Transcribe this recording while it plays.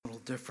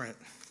different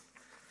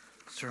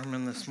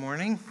sermon this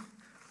morning,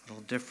 a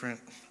little different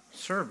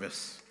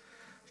service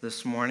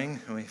this morning.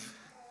 We've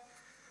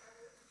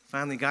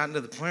finally gotten to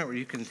the point where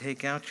you can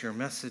take out your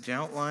message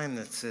outline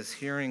that says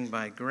Hearing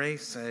by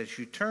Grace. As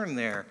you turn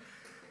there,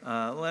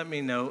 let me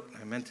note,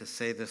 I meant to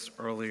say this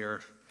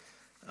earlier,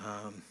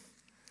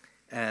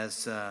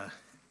 as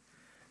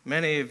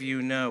many of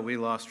you know, we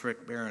lost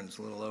Rick Behrens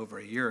a little over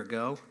a year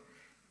ago,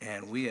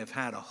 and we have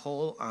had a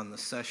hole on the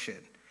session.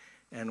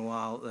 And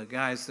while the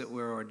guys that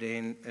we're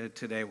ordained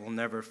today will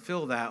never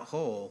fill that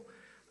hole,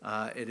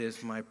 it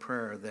is my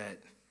prayer that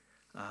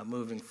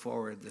moving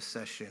forward, the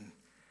session,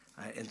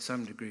 in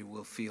some degree,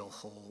 will feel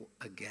whole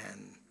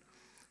again.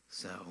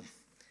 So,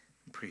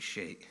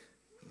 appreciate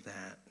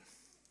that.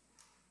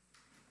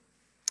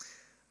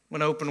 I'm going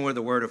to open with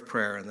a word of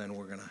prayer, and then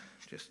we're going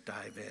to just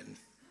dive in.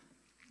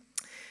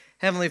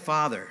 Heavenly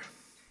Father,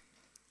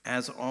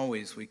 as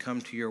always, we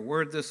come to your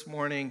word this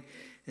morning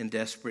in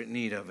desperate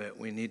need of it.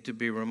 We need to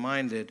be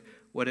reminded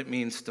what it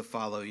means to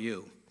follow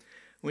you.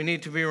 We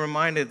need to be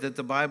reminded that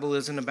the Bible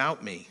isn't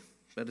about me,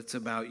 but it's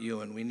about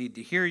you. And we need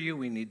to hear you.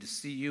 We need to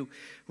see you.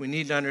 We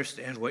need to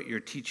understand what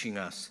you're teaching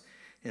us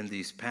in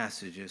these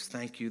passages.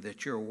 Thank you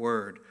that your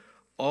word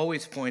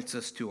always points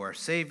us to our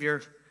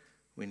Savior.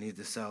 We need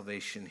the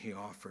salvation he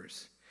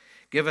offers.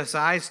 Give us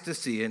eyes to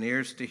see and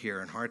ears to hear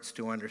and hearts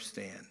to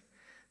understand,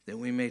 that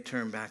we may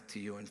turn back to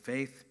you in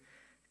faith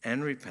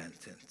and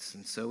repentance.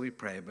 And so we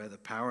pray, by the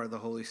power of the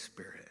Holy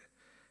Spirit,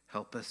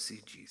 help us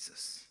see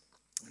Jesus.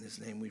 In his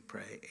name we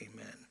pray,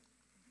 amen.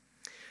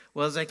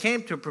 Well, as I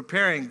came to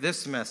preparing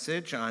this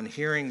message on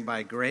Hearing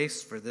by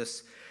Grace for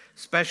this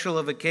special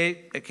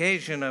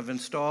occasion of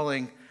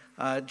installing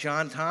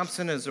John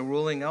Thompson as a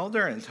ruling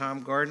elder and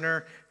Tom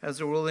Gardner as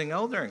a ruling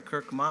elder and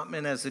Kirk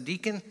Mottman as a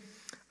deacon,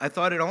 I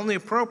thought it only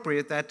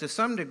appropriate that to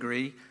some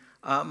degree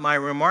my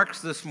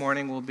remarks this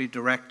morning will be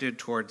directed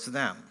towards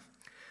them.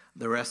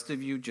 The rest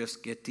of you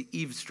just get to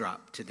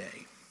eavesdrop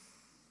today.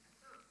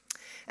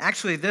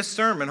 Actually, this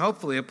sermon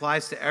hopefully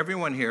applies to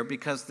everyone here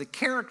because the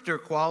character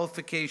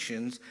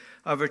qualifications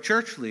of a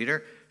church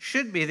leader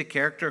should be the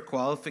character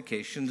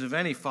qualifications of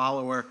any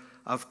follower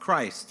of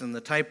Christ. And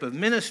the type of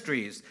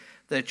ministries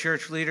that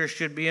church leaders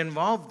should be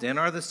involved in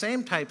are the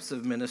same types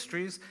of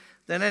ministries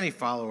that any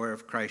follower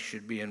of Christ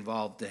should be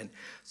involved in.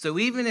 So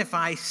even if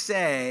I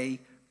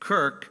say,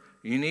 Kirk,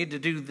 you need to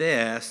do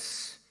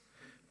this,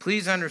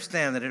 please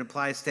understand that it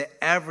applies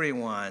to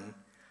everyone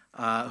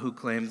who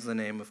claims the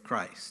name of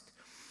Christ.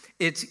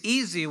 It's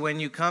easy when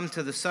you come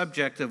to the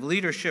subject of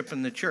leadership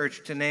in the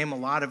church to name a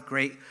lot of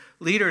great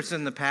leaders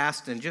in the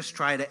past and just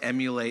try to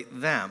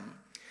emulate them.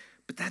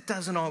 But that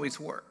doesn't always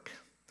work.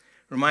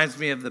 Reminds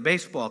me of the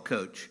baseball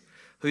coach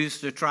who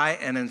used to try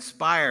and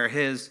inspire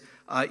his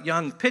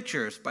young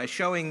pitchers by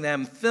showing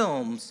them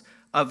films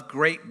of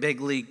great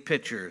big league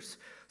pitchers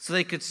so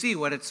they could see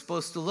what it's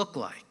supposed to look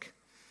like.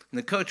 And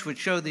the coach would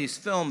show these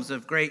films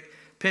of great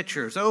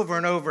pitchers over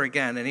and over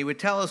again, and he would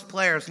tell his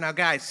players, now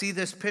guys, see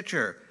this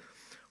pitcher.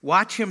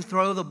 Watch him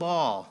throw the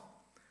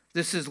ball.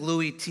 This is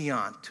Louis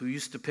Tiant, who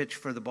used to pitch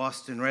for the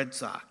Boston Red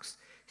Sox.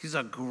 He's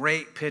a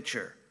great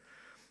pitcher.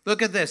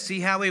 Look at this.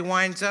 See how he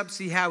winds up?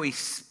 See how he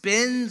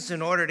spins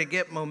in order to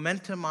get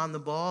momentum on the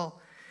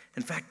ball?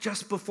 In fact,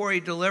 just before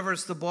he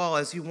delivers the ball,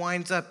 as he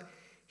winds up,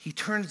 he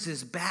turns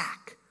his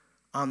back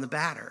on the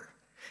batter.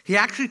 He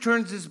actually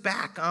turns his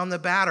back on the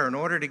batter in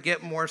order to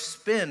get more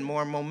spin,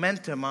 more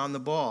momentum on the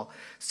ball.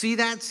 See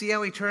that? See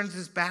how he turns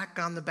his back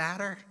on the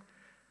batter?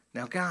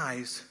 Now,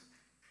 guys,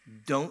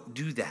 don't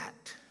do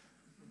that.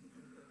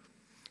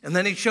 And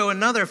then he'd show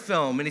another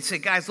film, and he'd say,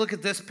 guys, look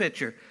at this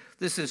pitcher.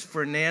 This is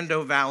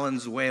Fernando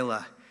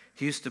Valenzuela.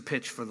 He used to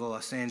pitch for the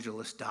Los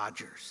Angeles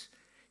Dodgers.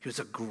 He was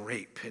a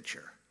great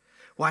pitcher.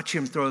 Watch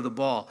him throw the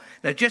ball.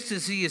 Now, just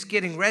as he is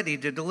getting ready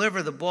to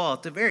deliver the ball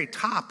at the very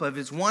top of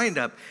his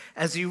windup,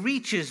 as he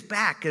reaches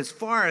back as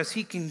far as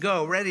he can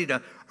go, ready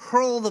to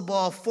hurl the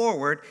ball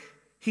forward,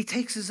 he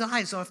takes his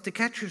eyes off the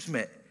catcher's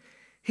mitt.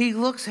 He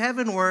looks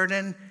heavenward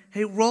and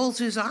he rolls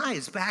his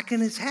eyes back in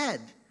his head.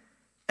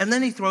 And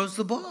then he throws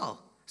the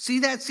ball.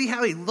 See that? See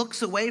how he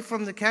looks away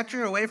from the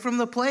catcher, away from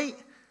the plate?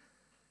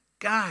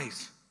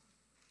 Guys,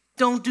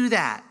 don't do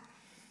that.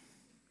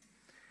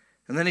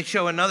 And then he'd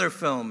show another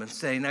film and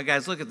say, now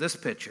guys, look at this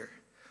pitcher.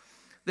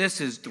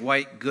 This is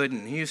Dwight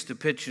Gooden. He used to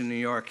pitch in New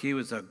York. He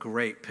was a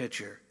great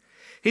pitcher.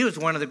 He was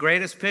one of the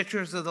greatest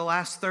pitchers of the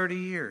last 30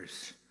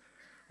 years.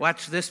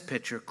 Watch this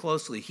pitcher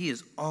closely. He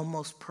is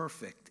almost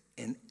perfect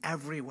in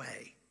every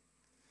way.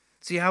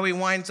 See how he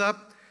winds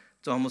up?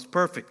 It's almost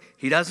perfect.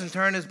 He doesn't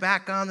turn his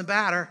back on the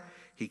batter.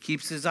 He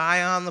keeps his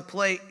eye on the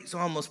plate. He's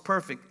almost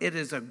perfect. It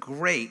is a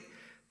great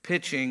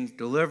pitching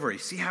delivery.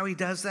 See how he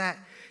does that?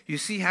 You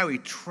see how he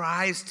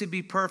tries to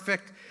be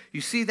perfect?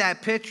 You see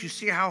that pitch? You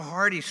see how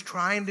hard he's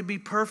trying to be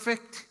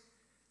perfect?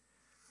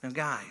 Now,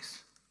 guys,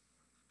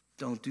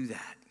 don't do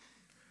that.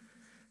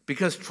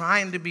 Because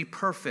trying to be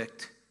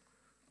perfect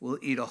will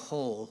eat a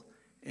hole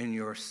in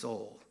your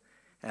soul,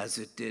 as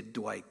it did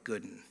Dwight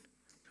Gooden,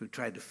 who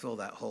tried to fill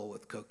that hole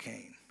with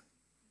cocaine.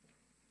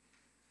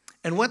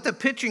 And what the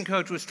pitching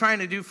coach was trying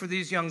to do for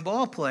these young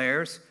ball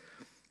players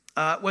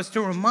was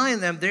to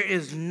remind them there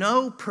is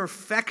no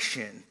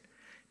perfection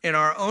in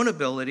our own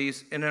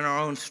abilities and in our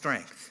own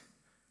strength.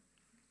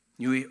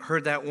 You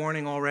heard that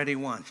warning already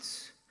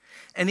once.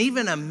 And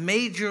even a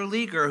major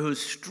leaguer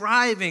who's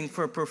striving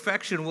for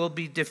perfection will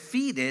be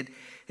defeated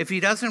if he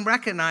doesn't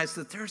recognize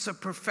that there's a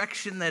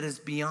perfection that is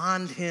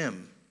beyond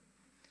him.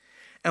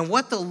 And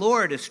what the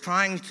Lord is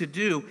trying to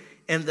do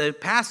in the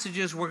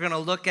passages we're going to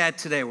look at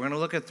today, we're going to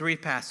look at 3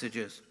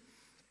 passages,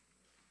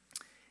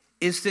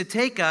 is to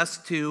take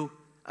us to,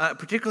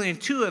 particularly in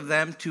 2 of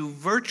them, to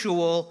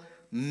virtual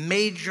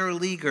major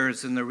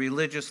leaguers in the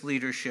religious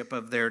leadership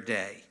of their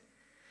day.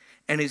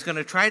 And he's going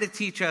to try to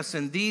teach us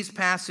in these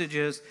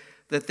passages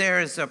that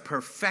there is a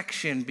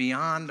perfection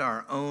beyond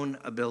our own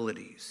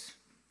abilities.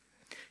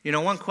 You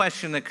know, one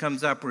question that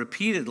comes up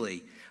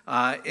repeatedly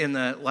in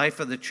the life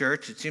of the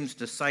church, it seems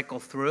to cycle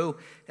through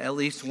at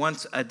least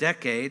once a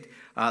decade.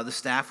 The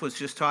staff was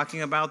just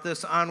talking about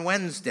this on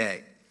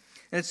Wednesday.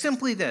 And it's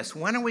simply this: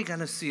 when are we going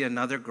to see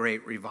another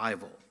great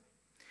revival?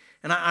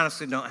 And I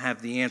honestly don't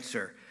have the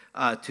answer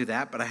to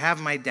that, but I have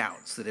my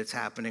doubts that it's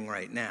happening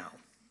right now.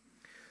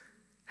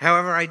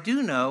 However, I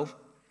do know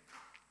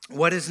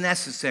what is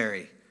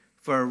necessary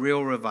for a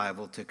real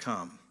revival to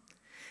come.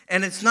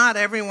 And it's not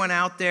everyone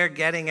out there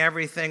getting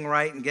everything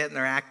right and getting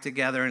their act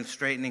together and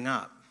straightening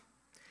up.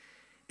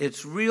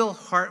 It's real,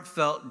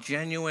 heartfelt,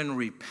 genuine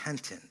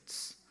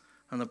repentance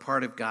on the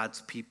part of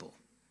God's people.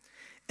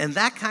 And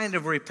that kind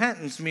of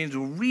repentance means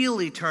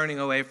really turning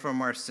away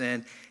from our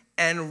sin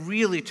and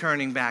really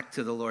turning back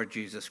to the Lord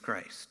Jesus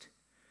Christ.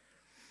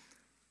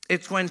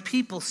 It's when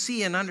people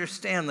see and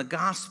understand the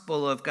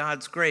gospel of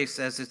God's grace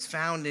as it's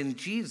found in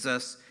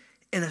Jesus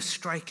in a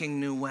striking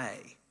new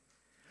way.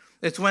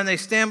 It's when they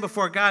stand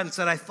before God and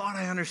said, I thought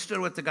I understood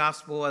what the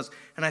gospel was,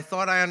 and I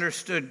thought I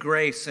understood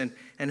grace and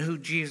who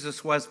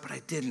Jesus was, but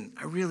I didn't.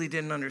 I really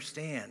didn't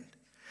understand.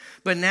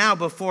 But now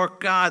before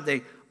God,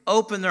 they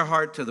open their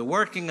heart to the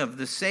working of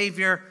the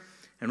Savior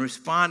and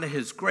respond to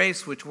his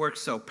grace, which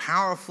works so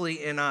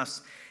powerfully in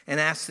us, and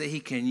ask that he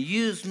can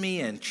use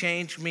me and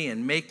change me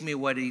and make me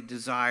what he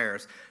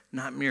desires,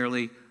 not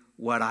merely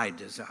what I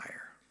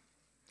desire.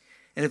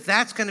 And if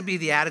that's going to be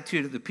the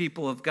attitude of the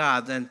people of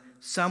God, then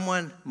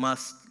someone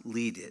must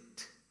lead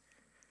it.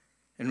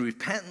 And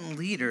repentant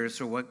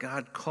leaders are what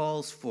God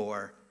calls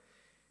for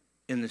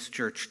in this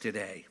church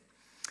today.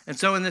 And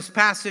so in this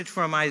passage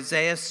from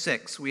Isaiah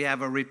 6, we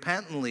have a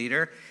repentant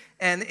leader,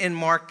 and in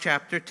Mark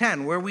chapter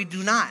 10, where we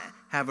do not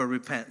have a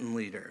repentant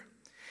leader.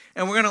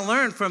 And we're going to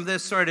learn from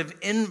this sort of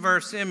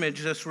inverse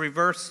image, this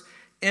reverse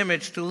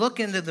image, to look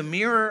into the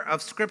mirror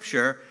of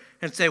Scripture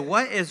and say,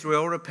 what is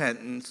real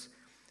repentance?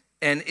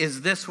 And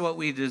is this what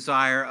we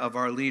desire of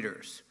our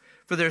leaders?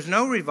 For there's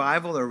no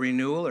revival or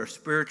renewal or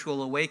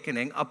spiritual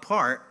awakening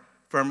apart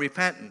from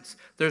repentance.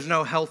 There's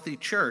no healthy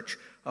church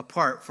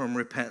apart from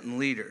repentant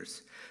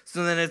leaders.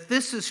 So then if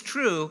this is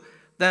true,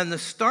 then the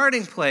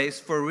starting place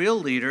for real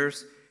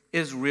leaders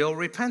is real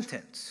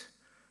repentance.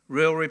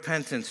 Real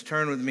repentance.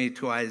 Turn with me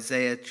to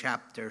Isaiah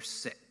chapter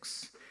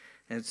 6.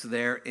 And it's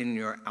there in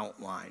your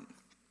outline.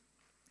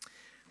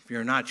 If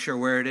you're not sure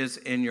where it is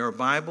in your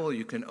Bible,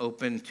 you can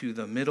open to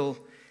the middle,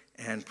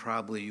 and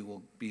probably you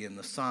will be in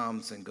the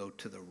Psalms and go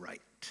to the right.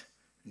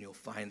 And you'll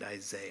find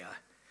Isaiah.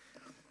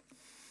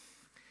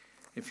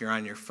 If you're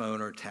on your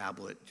phone or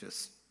tablet,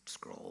 just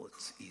scroll.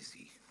 It's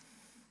easy.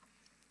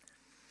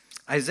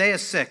 Isaiah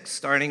 6,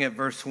 starting at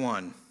verse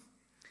 1.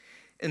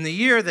 In the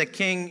year that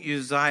King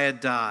Uzziah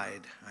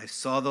died, I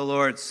saw the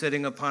Lord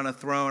sitting upon a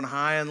throne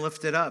high and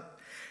lifted up,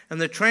 and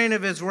the train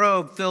of his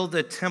robe filled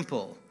the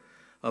temple.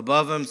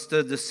 Above him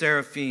stood the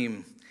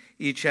seraphim.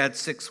 Each had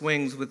 6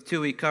 wings. With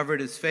 2 he covered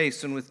his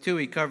face, and with 2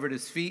 he covered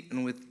his feet,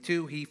 and with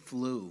 2 he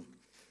flew.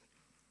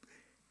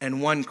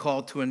 And one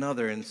called to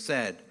another and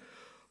said,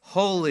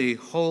 Holy,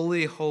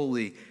 holy,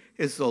 holy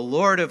is the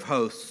Lord of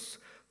hosts.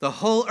 The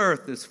whole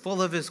earth is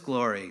full of his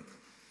glory.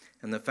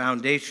 And the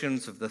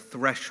foundations of the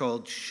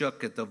threshold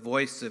shook at the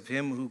voice of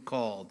him who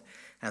called,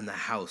 and the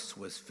house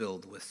was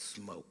filled with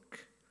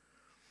smoke.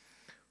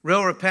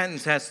 Real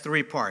repentance has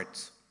 3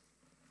 parts.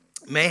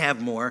 It may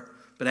have more,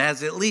 but it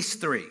has at least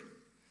 3.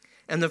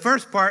 And the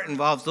first part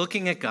involves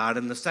looking at God,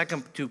 and the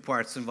second 2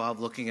 parts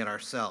involve looking at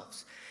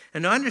ourselves.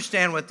 And to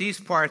understand what these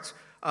parts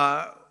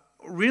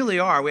really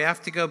are, we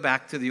have to go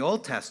back to the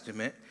Old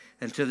Testament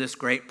and to this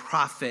great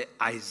prophet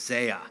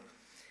Isaiah.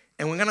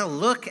 And we're going to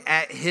look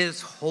at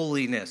his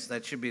holiness.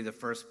 That should be the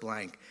first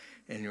blank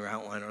in your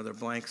outline. Are there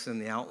blanks in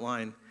the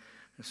outline?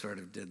 I sort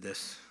of did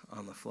this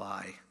on the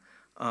fly.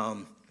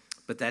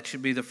 But that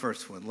should be the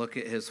first one. Look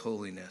at his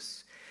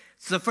holiness.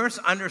 It's the first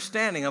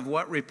understanding of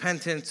what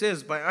repentance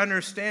is, by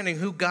understanding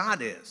who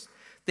God is,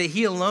 that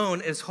he alone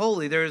is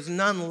holy. There is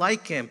none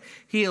like him.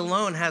 He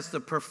alone has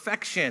the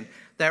perfection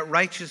that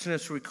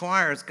righteousness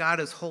requires. God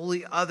is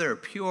wholly other,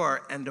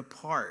 pure, and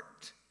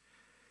apart.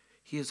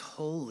 He is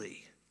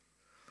holy.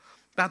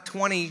 About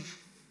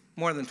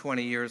more than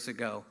 20 years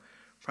ago,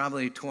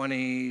 probably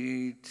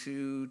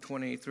 22,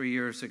 23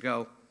 years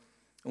ago,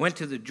 I went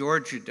to the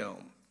Georgia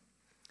Dome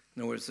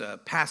There was a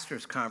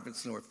pastor's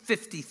conference, and there were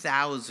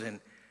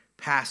 50,000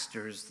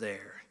 pastors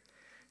there.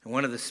 And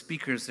one of the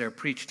speakers there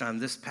preached on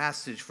this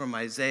passage from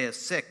Isaiah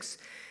 6.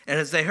 And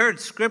as they heard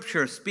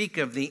Scripture speak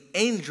of the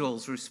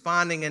angels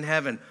responding in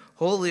heaven,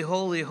 "Holy,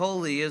 holy,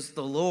 holy is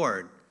the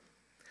Lord,"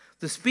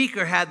 the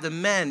speaker had the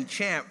men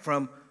chant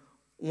from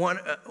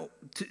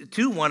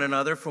to one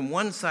another from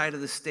one side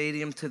of the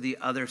stadium to the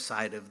other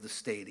side of the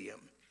stadium.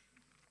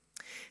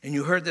 And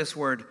you heard this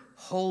word,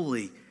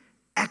 holy,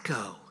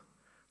 echo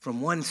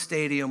from one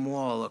stadium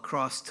wall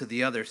across to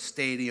the other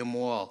stadium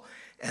wall,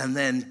 and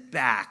then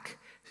back.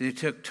 They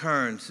took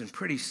turns, and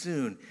pretty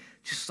soon,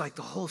 just like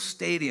the whole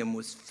stadium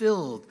was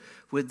filled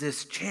with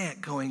this chant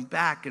going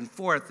back and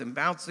forth and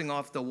bouncing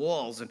off the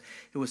walls, and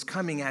it was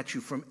coming at you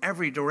from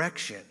every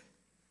direction.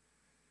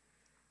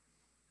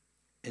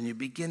 And you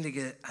begin to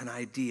get an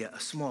idea, a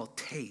small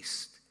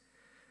taste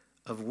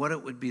of what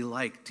it would be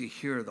like to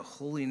hear the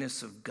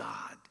holiness of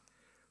God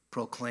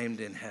proclaimed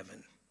in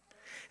heaven.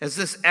 As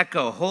this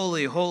echo,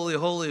 holy, holy,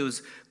 holy,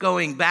 was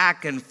going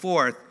back and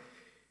forth,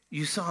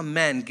 you saw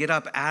men get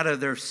up out of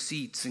their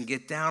seats and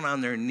get down on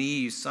their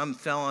knees. Some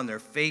fell on their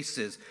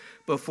faces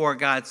before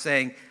God,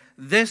 saying,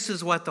 "This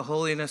is what the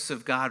holiness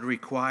of God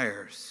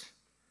requires.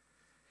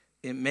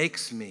 It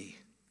makes me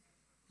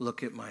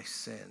look at my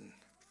sin."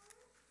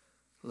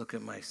 Look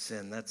at my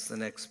sin. That's the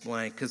next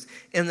blank. Because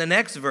in the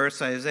next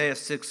verse, Isaiah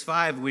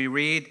 6:5, we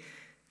read,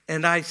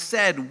 "And I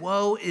said,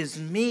 woe is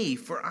me,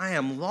 for I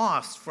am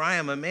lost, for I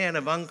am a man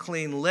of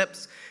unclean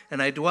lips,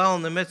 and I dwell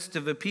in the midst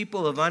of a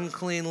people of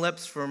unclean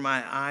lips, for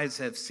my eyes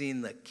have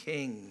seen the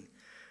King,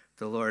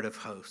 the Lord of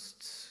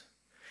hosts."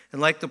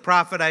 And like the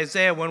prophet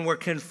Isaiah, when we're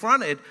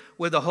confronted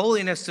with the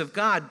holiness of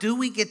God, do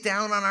we get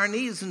down on our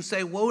knees and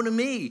say, "Woe to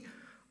me,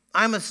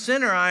 I'm a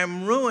sinner, I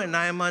am ruined,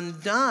 I am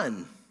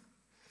undone"?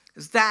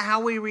 Is that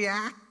how we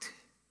react?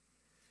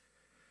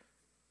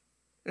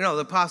 You know,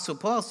 the Apostle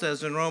Paul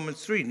says in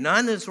Romans 3,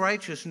 "None is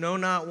righteous, no,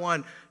 not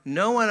one.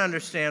 No one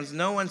understands,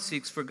 no one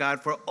seeks for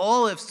God, for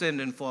all have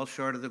sinned and fall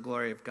short of the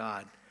glory of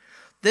God."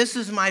 This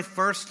is my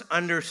first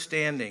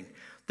understanding.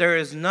 There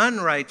is none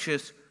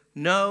righteous,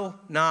 no,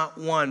 not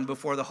one,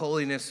 before the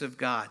holiness of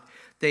God.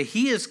 That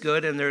he is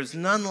good and there is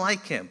none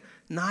like him,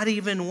 not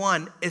even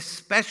one,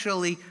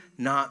 especially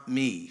not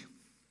me.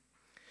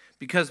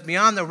 Because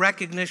beyond the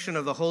recognition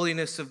of the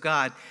holiness of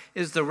God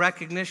is the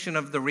recognition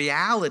of the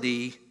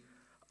reality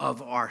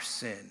of our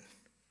sin.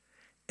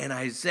 And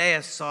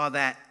Isaiah saw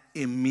that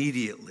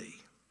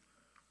immediately.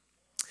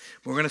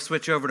 We're going to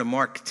switch over to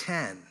Mark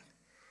 10,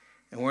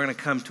 and we're going to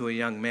come to a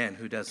young man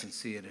who doesn't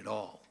see it at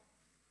all.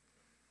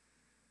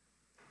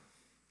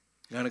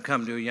 We're going to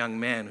come to a young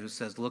man who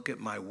says, "Look at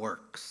my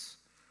works.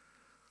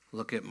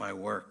 Look at my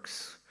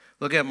works."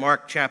 Look at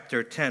Mark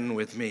chapter 10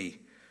 with me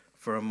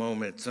for a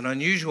moment. It's an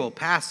unusual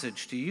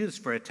passage to use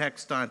for a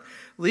text on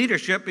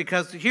leadership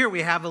because here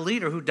we have a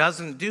leader who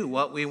doesn't do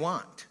what we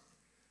want.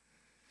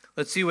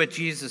 Let's see what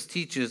Jesus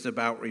teaches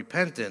about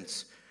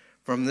repentance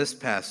from this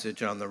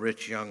passage on the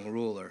rich young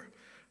ruler.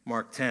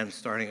 Mark 10,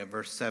 starting at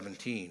verse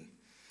 17.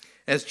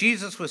 As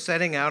Jesus was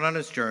setting out on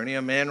his journey,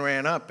 a man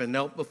ran up and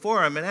knelt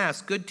before him and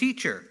asked, "Good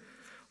teacher,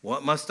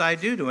 what must I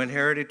do to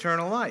inherit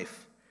eternal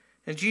life?"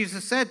 And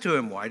Jesus said to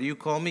him, "Why do you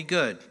call me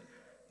good?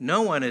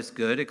 No one is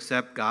good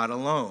except God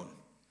alone.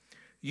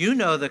 You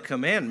know the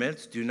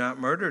commandments: do not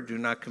murder, do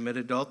not commit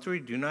adultery,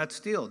 do not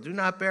steal, do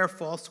not bear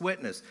false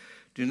witness,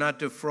 do not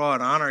defraud,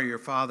 honor your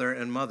father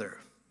and mother."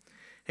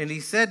 And he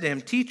said to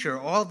him, "Teacher,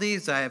 all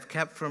these I have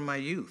kept from my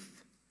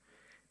youth."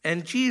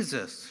 And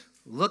Jesus,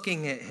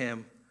 looking at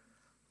him,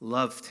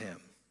 loved him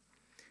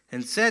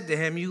and said to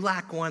him, "You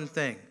lack one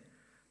thing.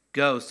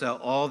 Go, sell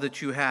all that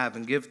you have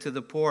and give to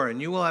the poor,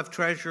 and you will have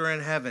treasure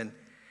in heaven,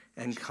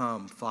 and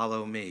come,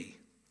 follow me."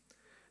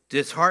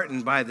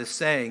 Disheartened by the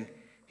saying,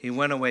 he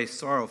went away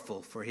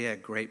sorrowful, for he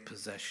had great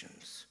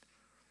possessions.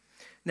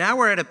 Now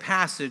we're at a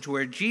passage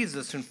where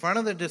Jesus, in front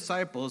of the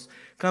disciples,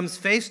 comes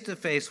face to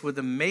face with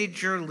a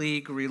major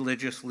league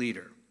religious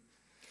leader.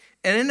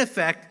 And in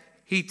effect,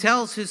 he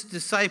tells his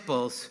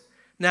disciples,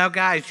 "Now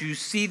guys, you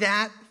see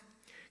that?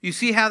 You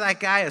see how that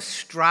guy is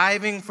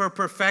striving for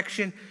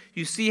perfection?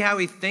 You see how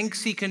he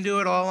thinks he can do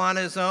it all on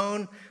his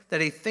own?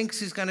 That he thinks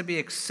he's going to be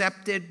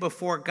accepted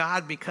before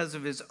God because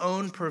of his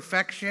own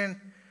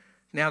perfection?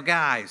 Now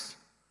guys,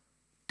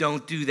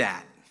 don't do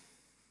that.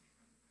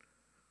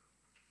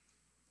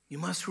 You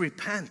must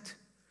repent.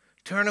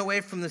 Turn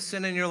away from the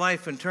sin in your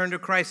life and turn to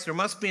Christ. There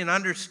must be an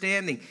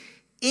understanding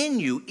in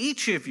you,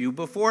 each of you,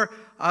 before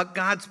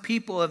God's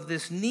people, of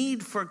this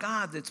need for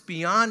God that's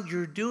beyond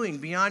your doing,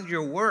 beyond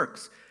your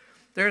works.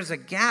 There's a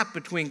gap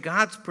between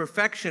God's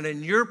perfection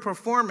and your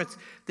performance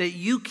that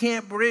you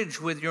can't bridge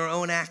with your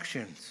own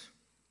actions.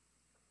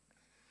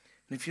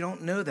 And if you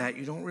don't know that,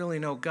 you don't really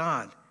know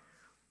God,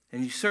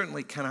 and you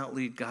certainly cannot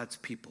lead God's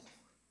people.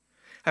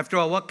 After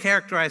all, what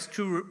characterized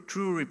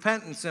true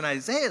repentance in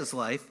Isaiah's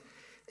life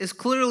is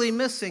clearly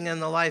missing in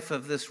the life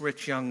of this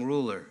rich young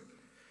ruler.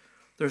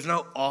 There's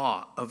no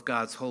awe of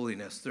God's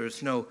holiness.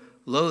 There's no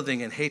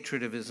loathing and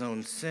hatred of his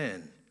own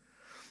sin.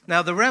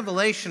 Now, the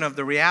revelation of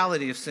the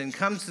reality of sin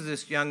comes to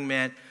this young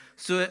man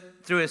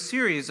through a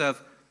series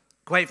of,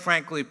 quite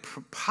frankly,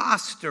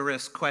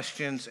 preposterous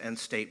questions and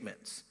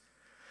statements.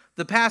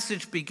 The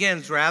passage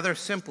begins rather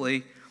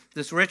simply.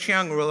 This rich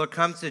young ruler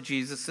comes to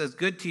Jesus, says,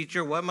 "Good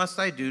teacher, what must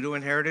I do to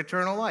inherit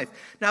eternal life?"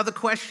 Now, the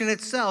question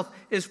itself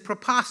is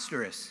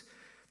preposterous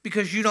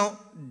because you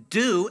don't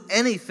do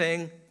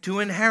anything to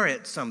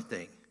inherit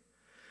something.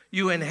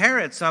 You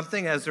inherit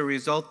something as a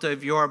result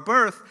of your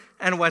birth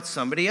and what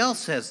somebody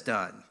else has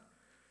done,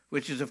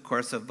 which is, of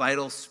course, a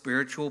vital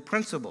spiritual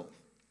principle.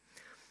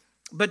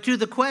 But to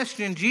the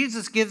question,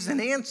 Jesus gives an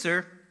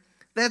answer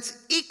that's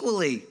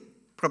equally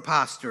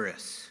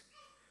preposterous.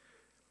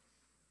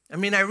 I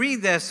mean, I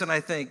read this and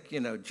I think,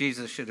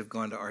 Jesus should have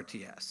gone to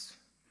RTS.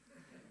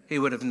 He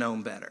would have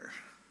known better.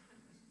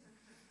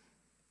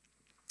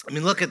 I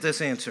mean, look at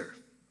this answer.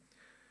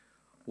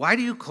 "Why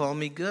do you call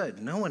me good?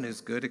 No one is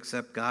good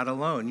except God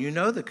alone. You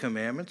know the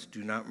commandments.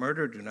 Do not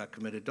murder, do not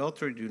commit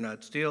adultery, do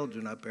not steal,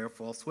 do not bear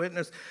false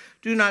witness,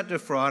 do not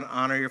defraud,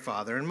 honor your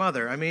father and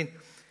mother." I mean,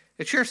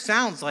 it sure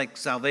sounds like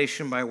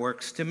salvation by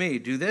works to me.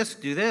 Do this,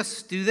 do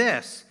this, do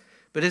this.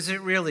 But is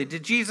it really?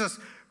 Did Jesus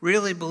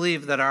really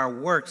believe that our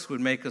works would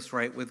make us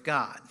right with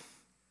God?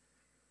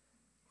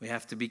 We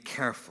have to be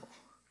careful.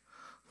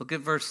 Look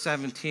at verse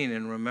 17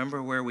 and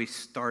remember where we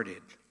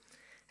started.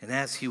 "And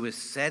as he was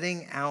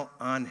setting out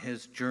on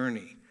his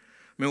journey."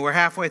 I mean, we're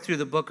halfway through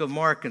the book of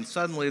Mark, and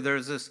suddenly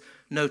there's this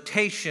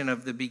notation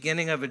of the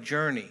beginning of a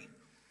journey.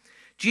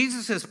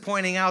 Jesus is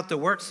pointing out the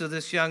works of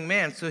this young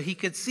man so he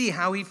could see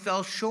how he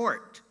fell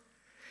short.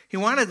 He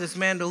wanted this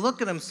man to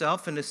look at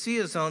himself and to see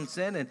his own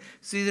sin and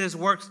see that his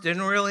works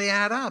didn't really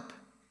add up.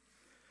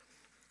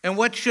 And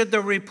what should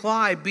the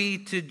reply be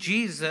to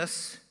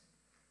Jesus,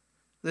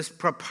 this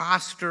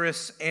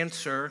preposterous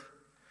answer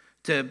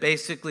to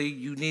basically,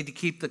 you need to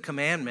keep the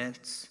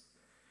commandments?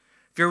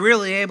 If you're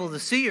really able to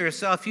see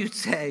yourself, you'd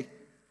say,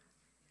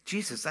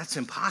 "Jesus, that's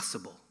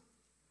impossible.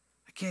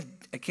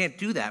 I can't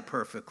do that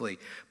perfectly."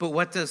 But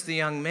what does the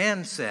young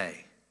man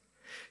say?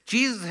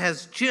 Jesus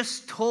has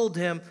just told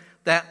him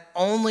that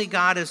only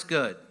God is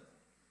good.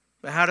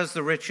 But how does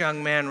the rich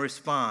young man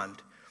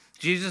respond?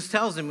 Jesus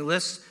tells him, he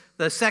lists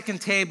the second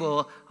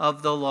table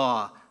of the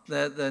law,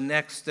 the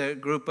next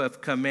group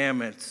of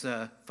commandments,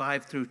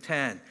 5 through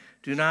 10.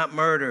 Do not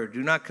murder,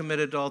 do not commit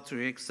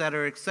adultery,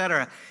 etc.,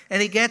 etc.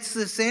 And he gets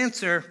this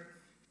answer,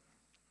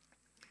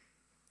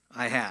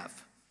 "I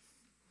have.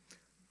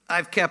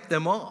 I've kept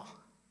them all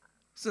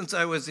since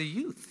I was a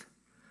youth.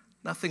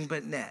 Nothing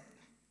but net."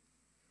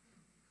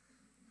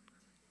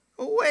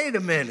 Wait a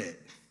minute.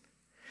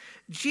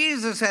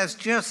 Jesus has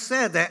just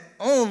said that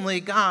only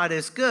God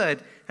is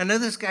good. And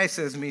then this guy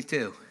says, "Me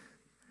too.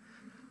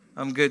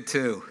 I'm good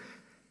too."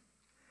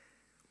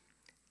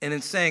 And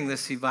in saying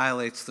this, he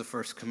violates the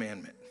first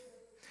commandment,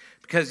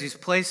 because he's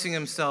placing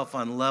himself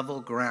on level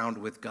ground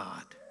with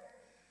God.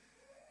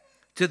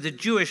 To the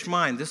Jewish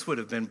mind, this would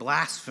have been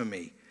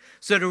blasphemy.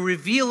 So to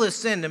reveal his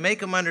sin, to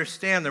make him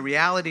understand the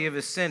reality of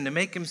his sin, to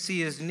make him see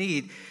his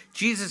need,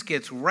 Jesus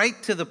gets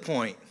right to the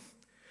point.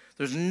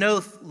 There's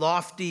no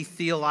lofty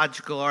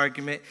theological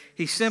argument.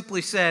 He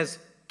simply says,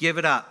 give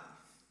it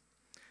up.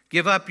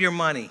 Give up your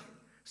money.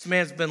 This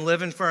man's been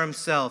living for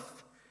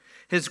himself.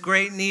 His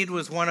great need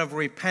was one of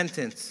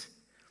repentance.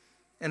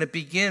 And it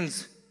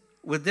begins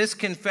with this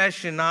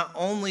confession: not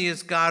only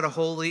is God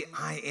holy,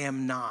 I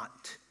am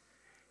not.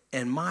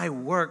 And my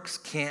works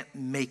can't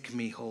make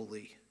me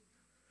holy.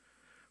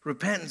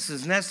 Repentance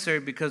is necessary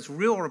because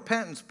real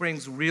repentance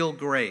brings real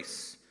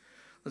grace.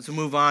 Let's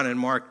move on in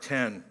Mark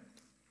 10.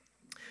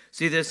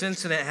 See, this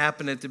incident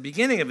happened at the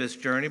beginning of his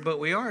journey, but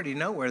we already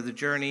know where the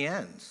journey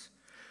ends.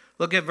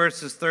 Look at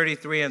verses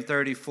 33 and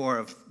 34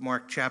 of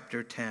Mark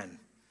chapter 10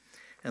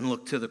 and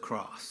look to the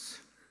cross.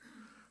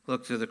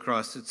 Look to the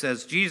cross. It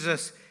says,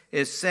 Jesus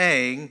is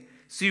saying,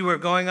 "See, we're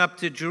going up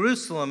to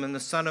Jerusalem, and the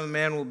Son of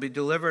Man will be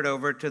delivered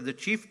over to the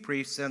chief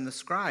priests and the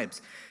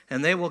scribes,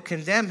 and they will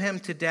condemn him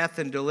to death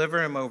and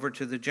deliver him over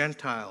to the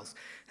Gentiles.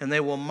 And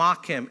they will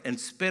mock him and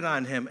spit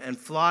on him and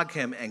flog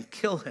him and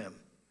kill him.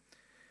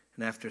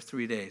 And after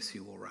 3 days he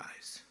will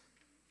rise."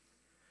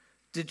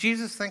 Did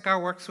Jesus think our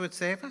works would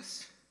save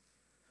us?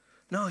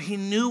 No, he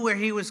knew where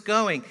he was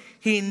going.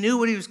 He knew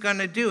what he was going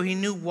to do. He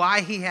knew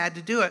why he had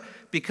to do it.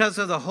 Because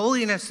of the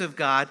holiness of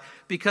God,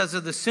 because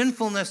of the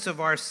sinfulness of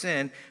our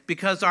sin,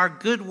 because our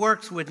good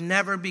works would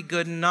never be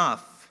good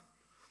enough.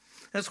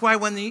 That's why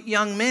when the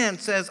young man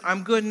says,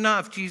 "I'm good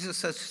enough," Jesus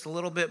says just a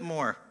little bit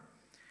more.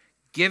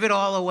 Give it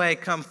all away,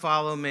 come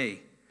follow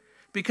me.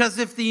 Because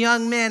if the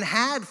young man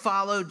had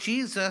followed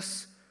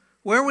Jesus,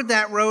 where would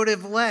that road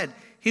have led?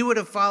 He would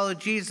have followed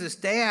Jesus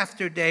day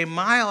after day,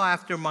 mile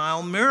after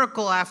mile,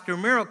 miracle after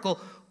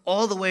miracle,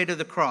 all the way to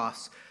the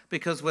cross.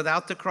 Because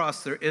without the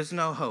cross, there is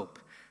no hope.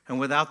 And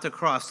without the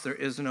cross, there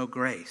is no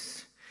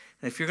grace.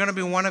 And if you're going to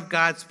be one of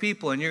God's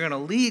people and you're going to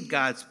lead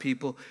God's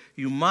people,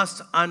 you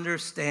must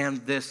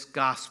understand this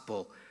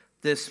gospel,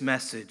 this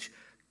message.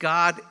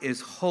 God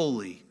is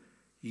holy.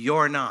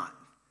 You're not.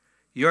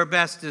 Your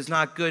best is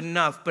not good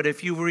enough. But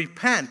if you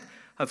repent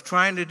of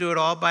trying to do it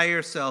all by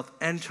yourself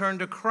and turn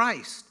to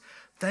Christ,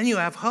 then you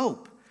have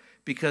hope.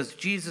 because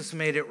Jesus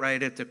made it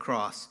right at the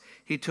cross.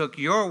 He took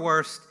your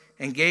worst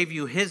and gave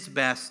you his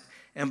best,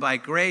 and by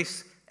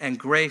grace and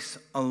grace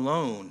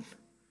alone,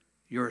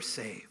 you're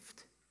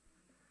saved.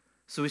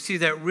 So we see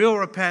that real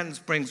repentance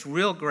brings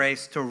real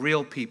grace to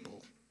real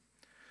people.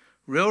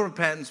 Real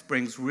repentance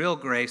brings real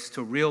grace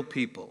to real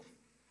people.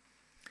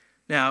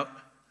 Now,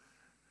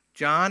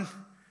 John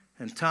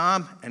and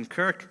Tom and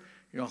Kirk,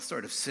 you're all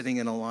sort of sitting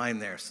in a line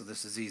there, so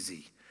this is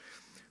easy.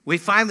 We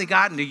finally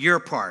gotten to your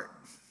part,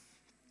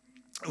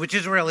 which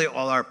is really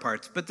all our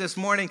parts, but this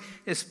morning,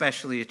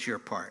 especially, it's your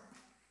part.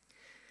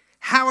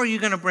 How are you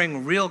going to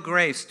bring real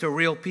grace to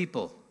real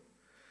people?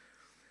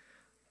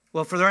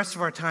 Well, for the rest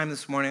of our time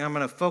this morning, I'm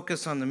going to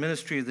focus on the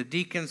ministry of the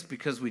deacons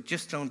because we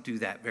just don't do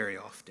that very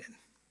often.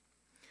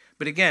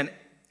 But again,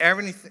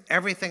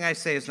 everything I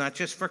say is not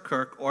just for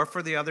Kirk or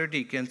for the other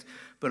deacons,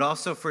 but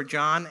also for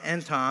John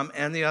and Tom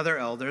and the other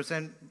elders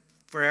and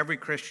for every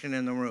Christian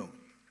in the room.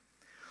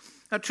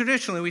 Now,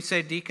 traditionally, we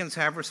say deacons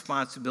have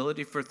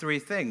responsibility for three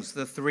things,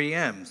 the three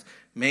M's: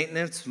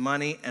 maintenance,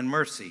 money, and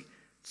mercy.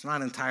 It's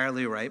not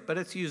entirely right, but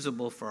it's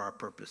usable for our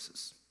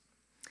purposes.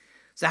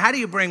 So how do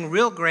you bring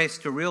real grace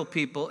to real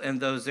people in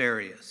those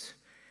areas?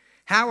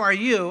 How are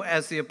you,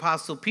 as the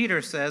Apostle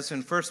Peter says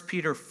in 1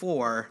 Peter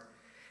 4,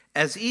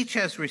 as each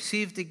has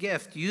received a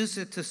gift, use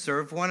it to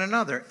serve one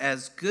another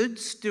as good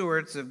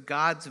stewards of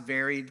God's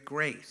varied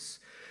grace.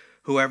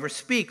 Whoever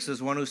speaks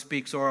as one who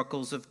speaks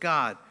oracles of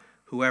God.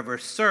 Whoever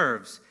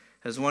serves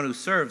as one who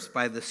serves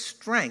by the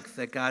strength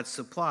that God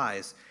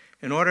supplies,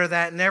 in order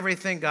that in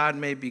everything God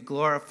may be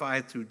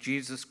glorified through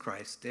Jesus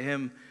Christ. To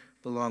him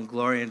belong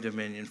glory and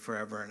dominion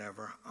forever and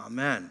ever.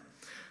 Amen.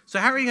 So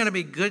how are you going to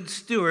be good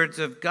stewards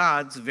of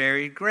God's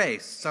varied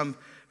grace? Some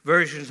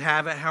versions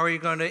have it, how are you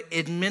going to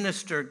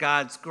administer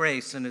God's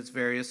grace in its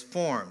various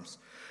forms?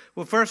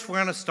 Well, first we're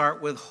going to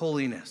start with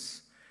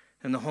holiness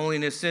and the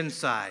holiness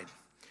inside.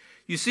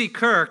 You see,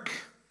 Kirk,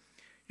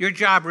 your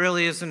job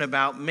really isn't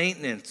about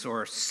maintenance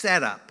or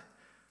setup,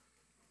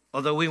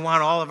 although we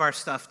want all of our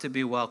stuff to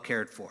be well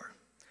cared for.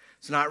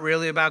 It's not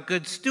really about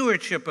good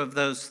stewardship of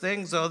those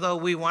things, although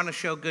we want to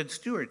show good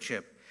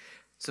stewardship.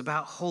 It's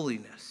about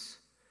holiness,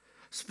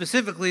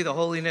 specifically the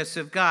holiness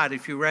of God.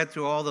 If you read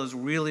through all those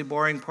really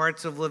boring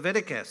parts of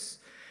Leviticus,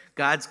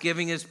 God's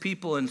giving his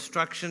people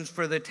instructions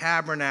for the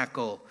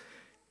tabernacle,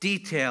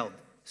 detailed,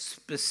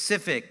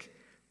 specific,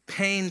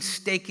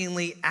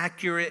 painstakingly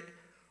accurate,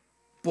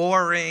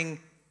 boring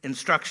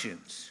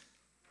instructions.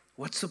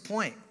 What's the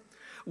point?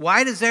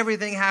 Why does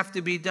everything have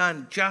to be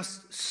done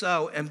just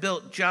so and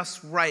built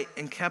just right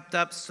and kept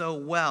up so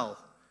well?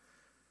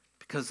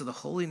 Because of the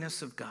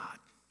holiness of God.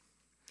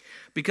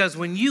 Because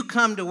when you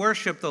come to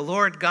worship the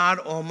Lord God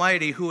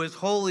Almighty, who is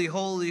holy,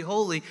 holy,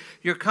 holy,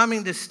 you're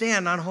coming to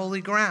stand on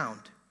holy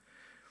ground.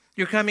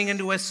 You're coming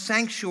into a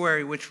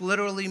sanctuary, which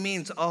literally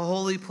means a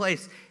holy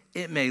place.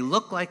 It may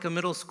look like a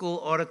middle school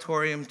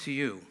auditorium to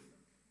you,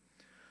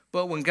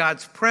 but when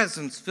God's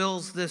presence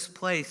fills this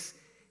place,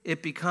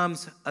 it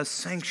becomes a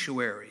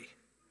sanctuary.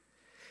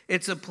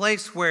 It's a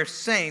place where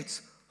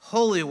saints,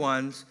 holy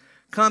ones,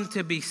 come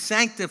to be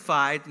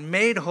sanctified,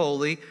 made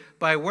holy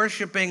by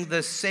worshiping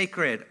the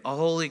sacred, a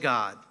holy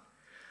God.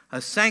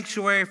 A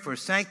sanctuary for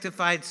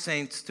sanctified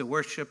saints to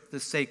worship the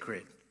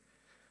sacred.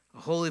 A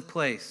holy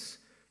place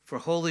for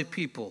holy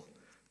people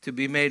to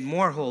be made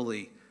more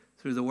holy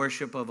through the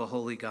worship of a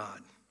holy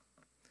God.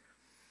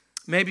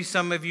 Maybe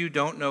some of you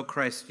don't know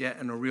Christ yet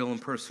in a real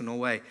and personal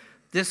way.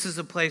 This is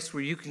a place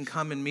where you can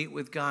come and meet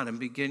with God and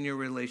begin your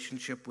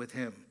relationship with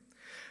him.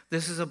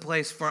 This is a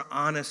place for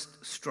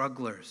honest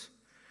strugglers.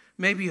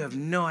 Maybe you have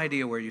no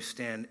idea where you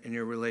stand in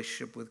your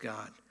relationship with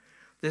God.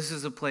 This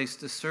is a place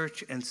to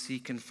search and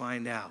seek and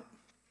find out.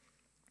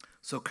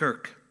 So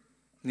Kirk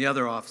and the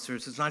other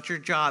officers, it's not your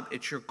job,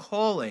 it's your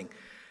calling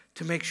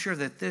to make sure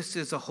that this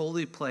is a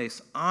holy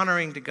place,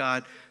 honoring to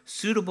God,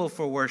 suitable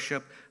for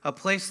worship, a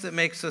place that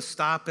makes us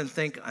stop and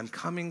think, I'm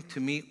coming to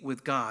meet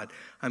with God.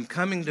 I'm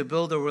coming to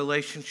build a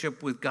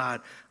relationship with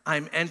God.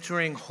 I'm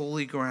entering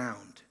holy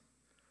ground.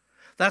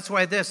 That's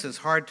why this, as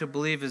hard to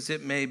believe as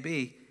it may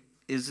be,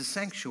 is a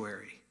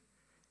sanctuary.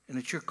 And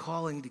it's your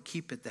calling to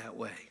keep it that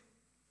way.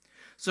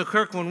 So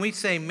Kirk, when we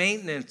say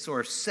maintenance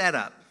or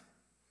setup,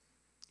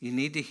 you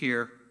need to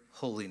hear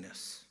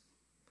holiness.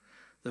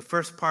 The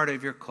first part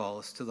of your call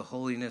is to the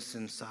holiness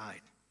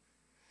inside.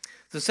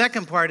 The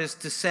second part is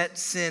to set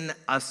sin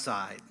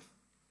aside.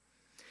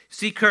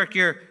 See, Kirk,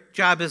 your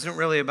job isn't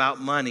really about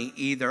money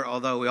either,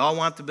 although we all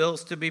want the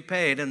bills to be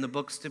paid and the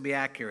books to be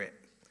accurate.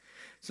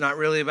 It's not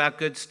really about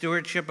good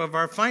stewardship of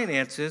our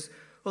finances,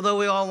 although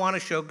we all want to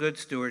show good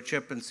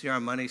stewardship and see our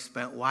money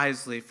spent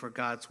wisely for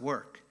God's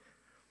work.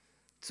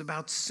 It's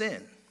about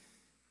sin.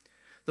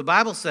 The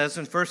Bible says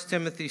in 1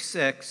 Timothy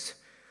 6,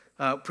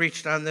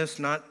 preached on this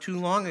not too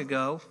long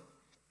ago,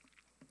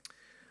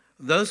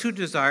 those who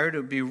desire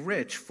to be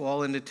rich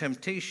fall into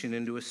temptation,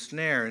 into a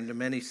snare, into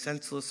many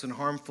senseless and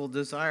harmful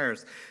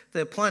desires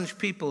that plunge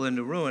people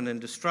into ruin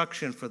and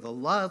destruction. For the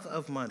love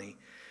of money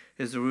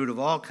is the root of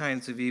all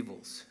kinds of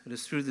evils. It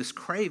is through this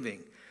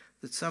craving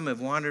that some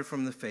have wandered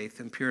from the faith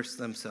and pierced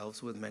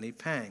themselves with many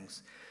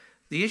pangs.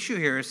 The issue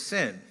here is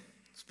sin,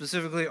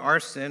 specifically our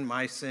sin,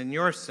 my sin,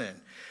 your sin.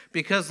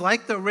 Because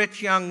like the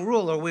rich young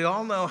ruler, we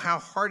all know how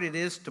hard it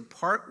is to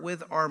part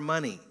with our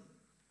money.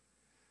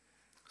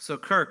 So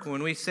Kirk,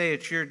 when we say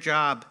it's your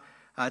job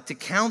to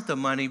count the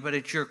money, but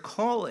it's your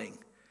calling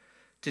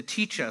to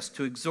teach us,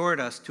 to exhort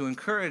us, to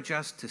encourage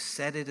us to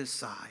set it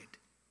aside,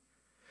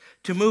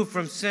 to move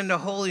from sin to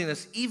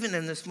holiness, even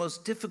in this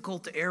most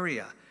difficult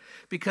area,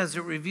 because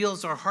it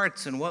reveals our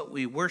hearts and what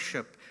we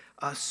worship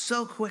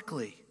so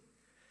quickly.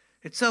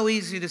 It's so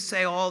easy to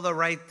say all the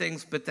right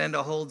things, but then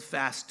to hold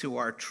fast to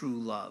our true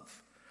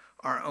love,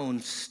 our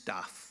own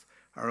stuff,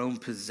 our own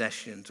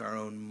possessions, our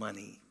own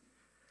money.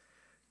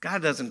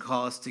 God doesn't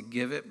call us to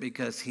give it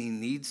because he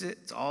needs it.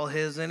 It's all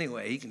his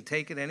anyway. He can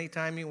take it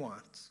anytime he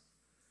wants.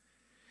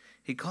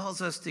 He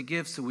calls us to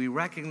give so we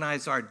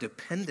recognize our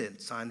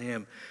dependence on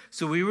him,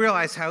 so we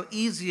realize how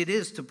easy it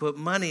is to put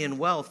money and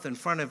wealth in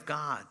front of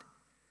God.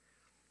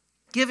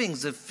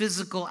 Giving's a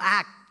physical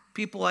act.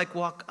 People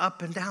walk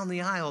up and down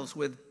the aisles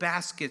with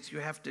baskets. You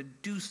have to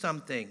do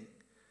something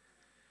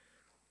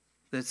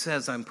that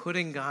says, I'm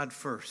putting God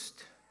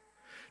first.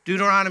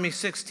 Deuteronomy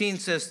 16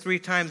 says, 3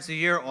 times a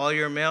year all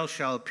your males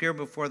shall appear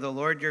before the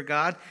Lord your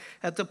God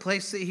at the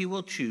place that he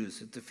will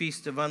choose, at the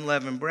feast of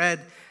unleavened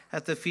bread,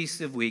 at the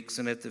feast of weeks,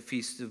 and at the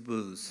feast of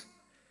booths.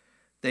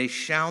 They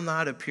shall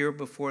not appear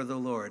before the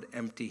Lord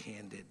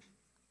empty-handed.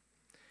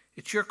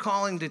 It's your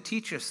calling to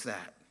teach us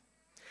that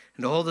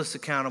and to hold us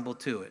accountable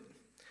to it.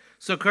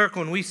 So, Kirk,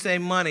 when we say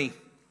money,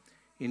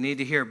 you need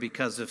to hear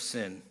because of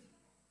sin.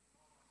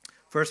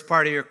 First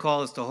part of your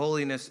call is to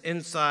holiness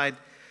inside.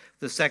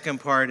 The second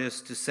part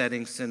is to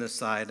setting sin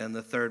aside. And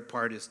the third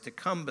part is to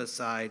come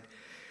beside.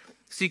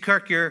 See,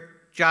 Kirk, your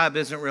job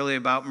isn't really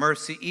about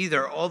mercy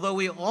either, although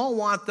we all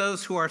want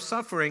those who are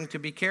suffering to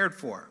be cared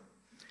for.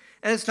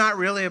 And it's not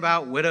really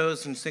about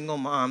widows and single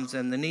moms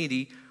and the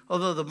needy,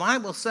 although the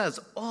Bible says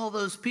all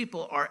those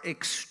people are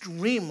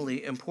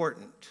extremely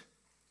important.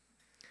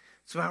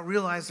 It's about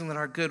realizing that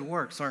our good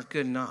works aren't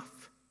good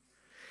enough.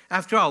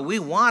 After all, we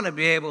want to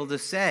be able to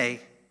say,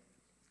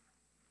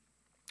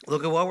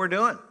 look at what we're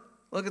doing.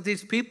 Look at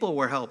these people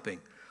we're helping.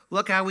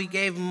 Look how we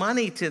gave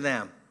money to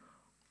them.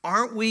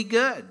 Aren't we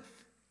good?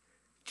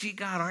 Gee,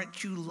 God,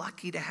 aren't you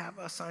lucky to have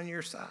us on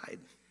your side?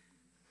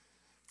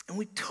 And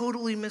we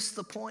totally miss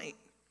the point.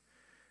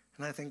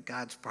 And I think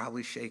God's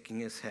probably shaking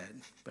his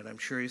head, but I'm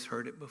sure he's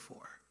heard it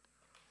before.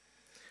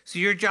 So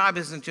your job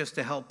isn't just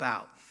to help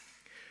out.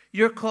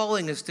 Your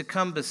calling is to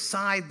come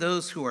beside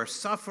those who are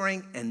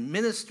suffering and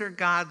minister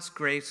God's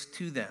grace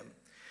to them.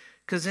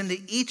 Because into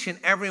each and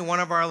every one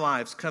of our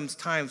lives comes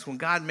times when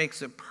God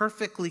makes it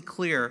perfectly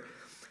clear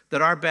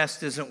that our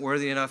best isn't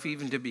worthy enough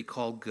even to be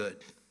called good.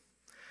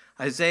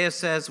 Isaiah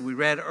says, we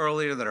read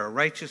earlier, that our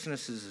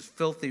righteousness is as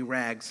filthy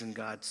rags in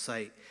God's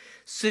sight.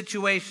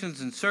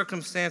 Situations and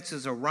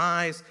circumstances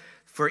arise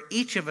for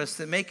each of us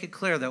that make it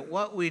clear that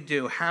what we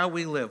do, how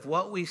we live,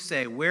 what we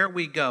say, where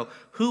we go,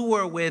 who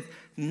we're with,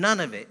 none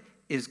of it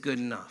is good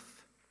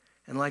enough.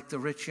 And like the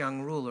rich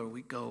young ruler,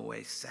 we go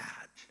away sad.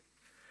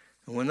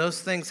 And when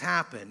those things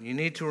happen, you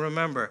need to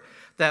remember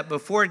that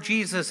before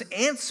Jesus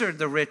answered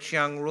the rich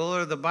young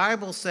ruler, the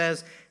Bible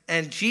says,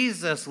 and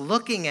Jesus,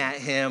 looking at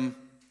him,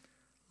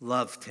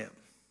 loved him.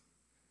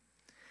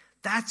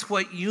 That's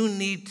what you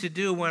need to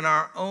do when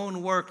our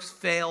own works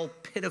fail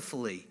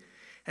pitifully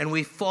and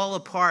we fall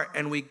apart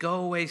and we go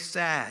away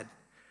sad.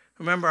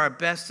 Remember, our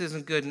best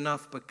isn't good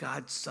enough, but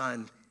God's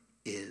Son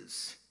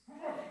is.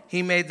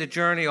 He made the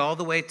journey all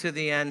the way to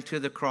the end, to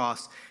the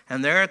cross.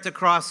 And there at the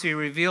cross, he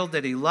revealed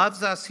that he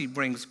loves us, he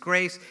brings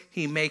grace,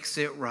 he makes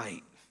it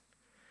right.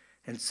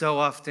 And so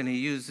often he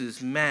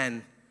uses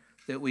men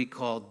that we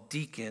call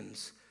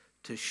deacons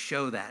to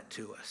show that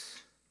to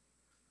us.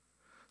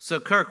 So,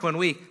 Kirk, when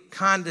we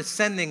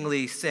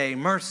condescendingly say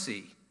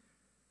mercy,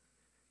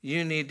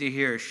 you need to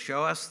hear,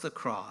 show us the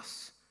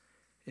cross,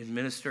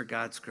 administer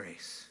God's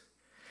grace.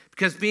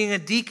 Because being a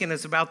deacon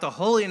is about the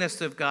holiness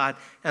of God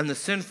and the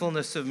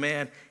sinfulness of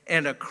man,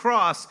 and a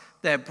cross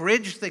that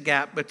bridged the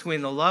gap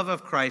between the love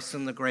of Christ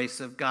and the grace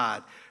of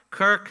God.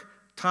 Kirk,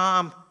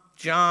 Tom,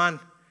 John,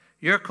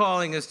 your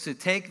calling is to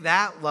take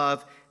that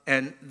love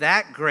and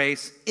that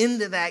grace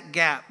into that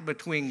gap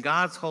between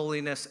God's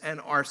holiness and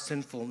our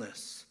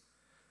sinfulness.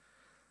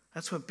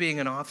 That's what being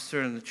an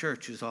officer in the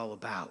church is all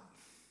about.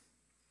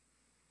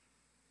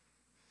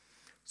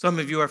 Some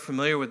of you are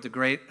familiar with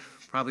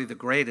probably the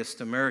greatest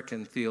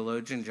American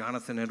theologian,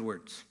 Jonathan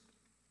Edwards.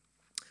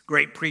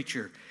 Great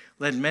preacher,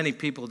 led many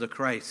people to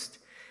Christ.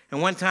 And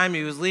one time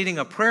he was leading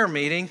a prayer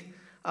meeting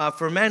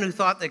for men who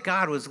thought that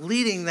God was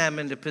leading them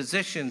into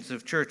positions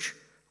of church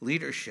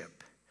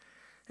leadership.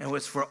 And it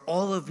was for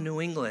all of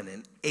New England,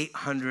 and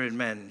 800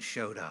 men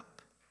showed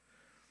up.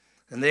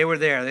 And they were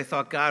there. They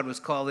thought God was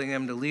calling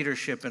them to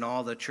leadership in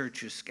all the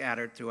churches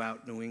scattered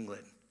throughout New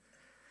England.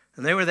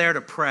 And they were there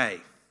to pray.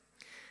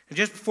 And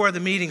just before the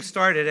meeting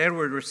started,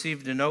 Edward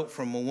received a note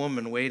from a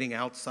woman waiting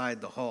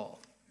outside the hall.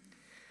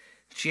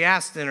 She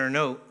asked in her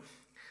note,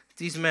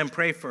 These men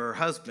pray for her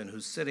husband,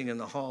 who's sitting in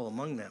the hall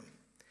among them.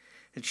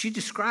 And she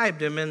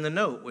described him in the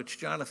note, which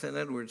Jonathan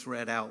Edwards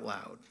read out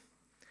loud.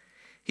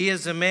 He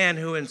is a man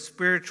who in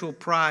spiritual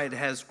pride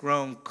has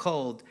grown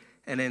cold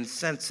and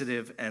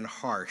insensitive and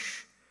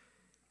harsh,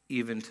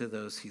 even to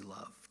those he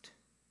loved.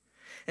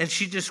 And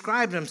she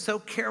described him so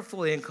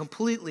carefully and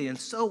completely and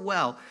so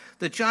well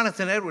that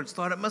Jonathan Edwards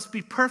thought it must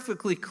be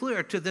perfectly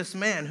clear to this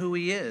man who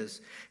he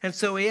is. And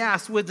so he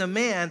asked, would the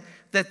man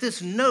that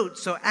this note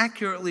so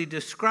accurately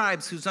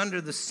describes, who's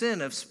under the sin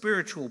of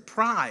spiritual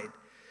pride,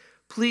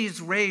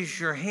 please raise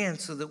your hand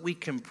so that we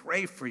can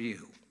pray for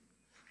you?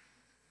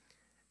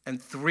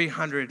 And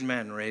 300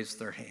 men raised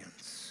their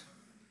hands.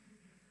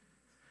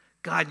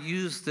 God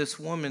used this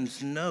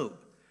woman's note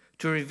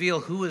to reveal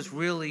who is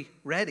really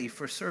ready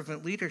for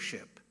servant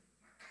leadership.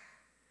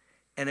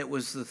 And it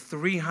was the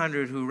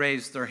 300 who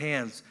raised their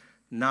hands,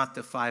 not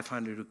the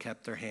 500 who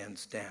kept their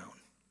hands down.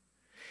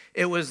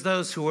 It was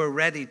those who were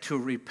ready to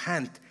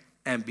repent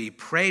and be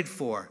prayed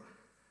for,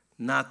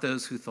 not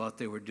those who thought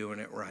they were doing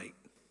it right.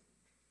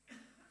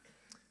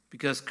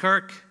 Because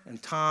Kirk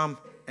and Tom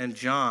and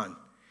John,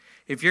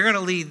 if you're going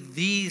to lead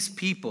these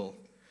people,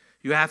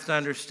 you have to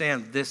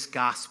understand this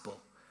gospel,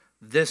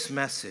 this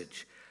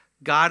message.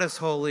 God is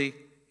holy,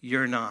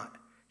 you're not.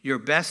 Your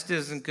best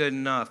isn't good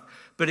enough.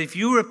 But if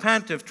you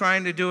repent of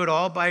trying to do it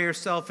all by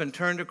yourself and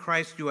turn to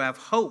Christ, you have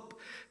hope,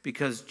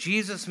 because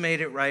Jesus made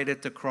it right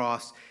at the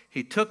cross.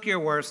 He took your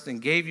worst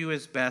and gave you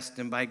his best,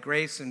 and by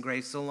grace and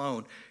grace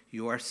alone,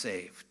 you are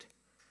saved.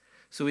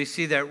 So we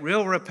see that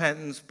real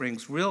repentance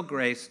brings real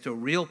grace to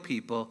real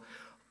people,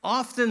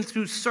 often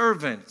through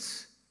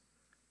servants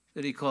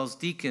that he calls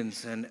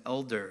deacons and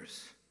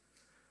elders,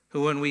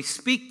 who when we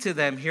speak to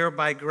them, hear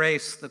by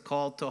grace the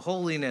call to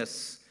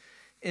holiness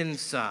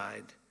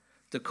inside,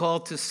 the call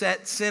to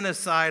set sin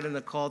aside, and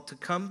the call to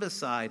come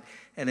beside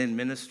and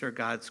administer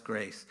God's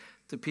grace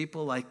to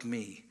people like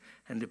me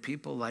and to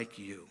people like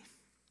you,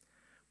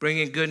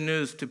 bringing good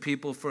news to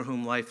people for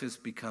whom life has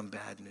become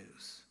bad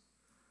news,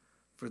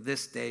 for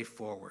this day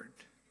forward.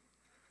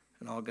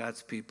 And all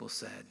God's people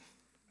said,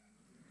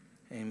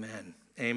 amen.